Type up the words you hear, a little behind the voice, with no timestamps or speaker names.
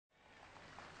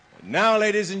Now,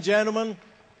 ladies and gentlemen,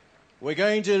 we're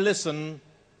going to listen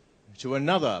to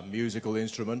another musical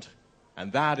instrument,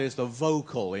 and that is the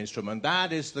vocal instrument.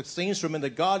 That is the instrument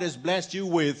that God has blessed you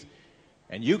with,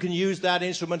 and you can use that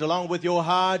instrument along with your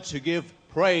heart to give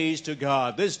praise to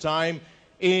God, this time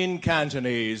in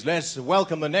Cantonese. Let's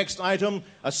welcome the next item,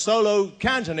 a solo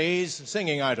Cantonese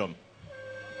singing item.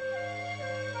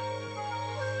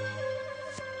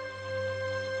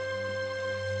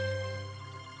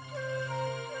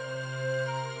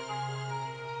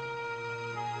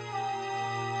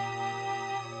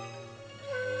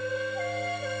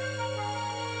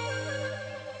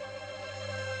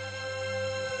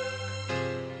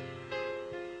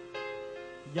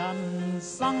人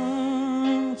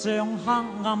生像黑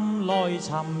暗來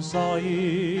沉睡，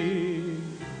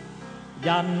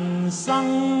人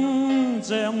生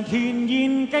像團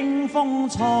煙經風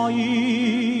吹，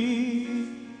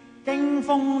經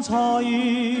風吹，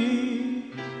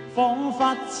彷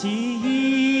彿似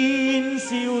煙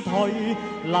消退，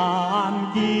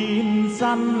難見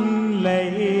真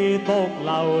理獨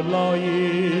流淚。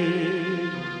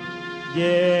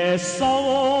耶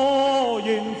穌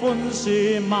願寬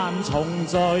恕萬重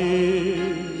罪，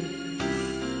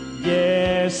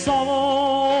耶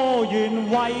穌願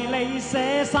為你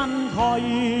捨身軀，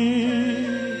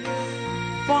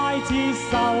快接受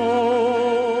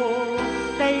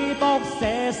基督捨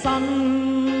身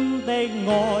的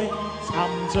愛，尋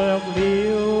着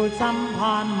了真盼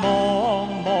望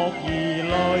莫疑慮，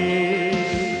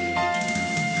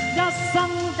一生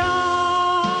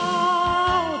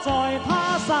在他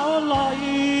手裏，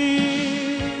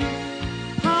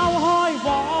拋開往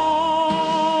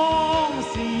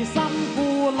事心顧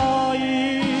慮，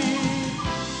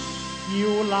要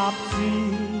立志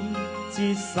接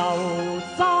受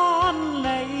真理，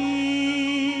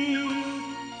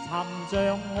尋着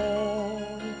愛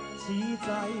此際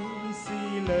是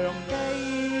良機，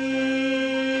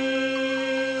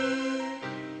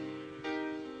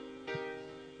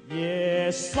耶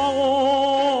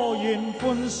穌願寬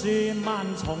恕萬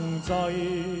重罪，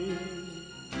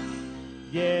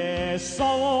耶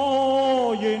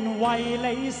穌願為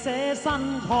你捨身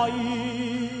軀，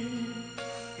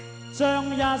將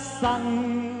一生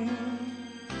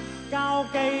交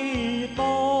基督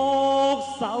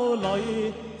手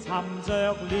裏，尋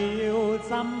着了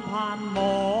真盼望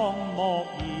莫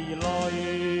疑慮。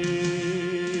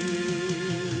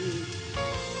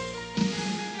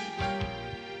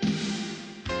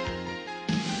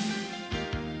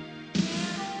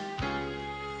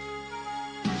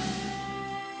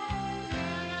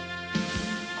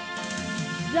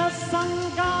一生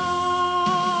交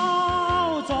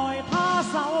在他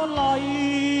手裏，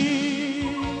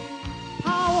拋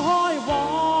開往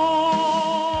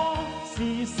事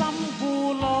心顧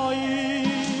慮，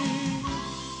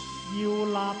要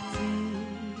立志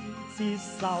接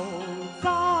受真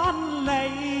理，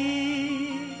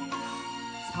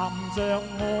尋着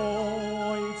愛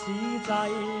此際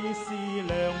是良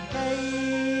機。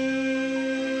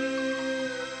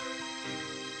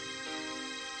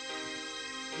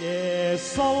耶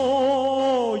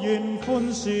穌願寬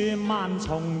恕萬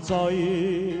重罪，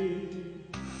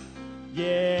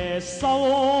耶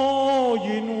穌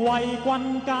願為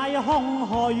君解空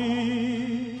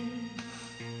虛，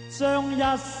將一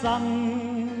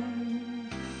生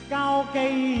交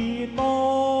基督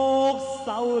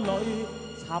手裏，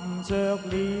尋着了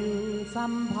真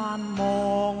盼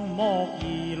望莫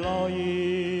疑慮。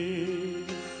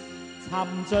尋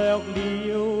着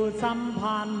了真盼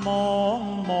望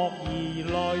莫疑慮，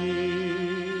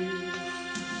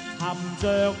尋着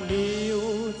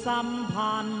了真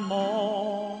盼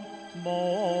望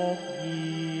莫疑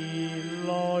慮。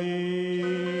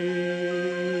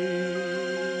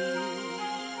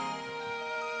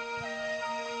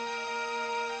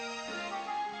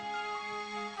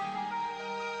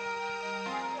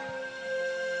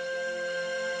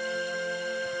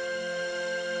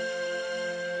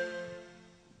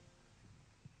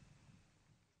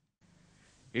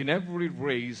In every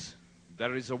race,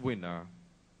 there is a winner.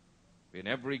 In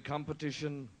every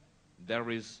competition, there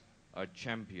is a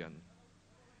champion.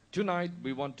 Tonight,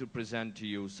 we want to present to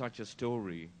you such a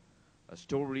story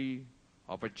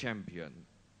of a champion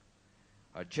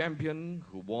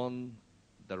who won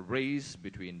the race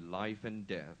between life and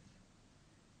death,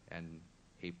 and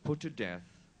he put to death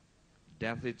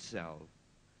death itself,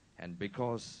 and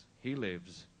because he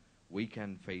lives, we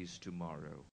can face tomorrow.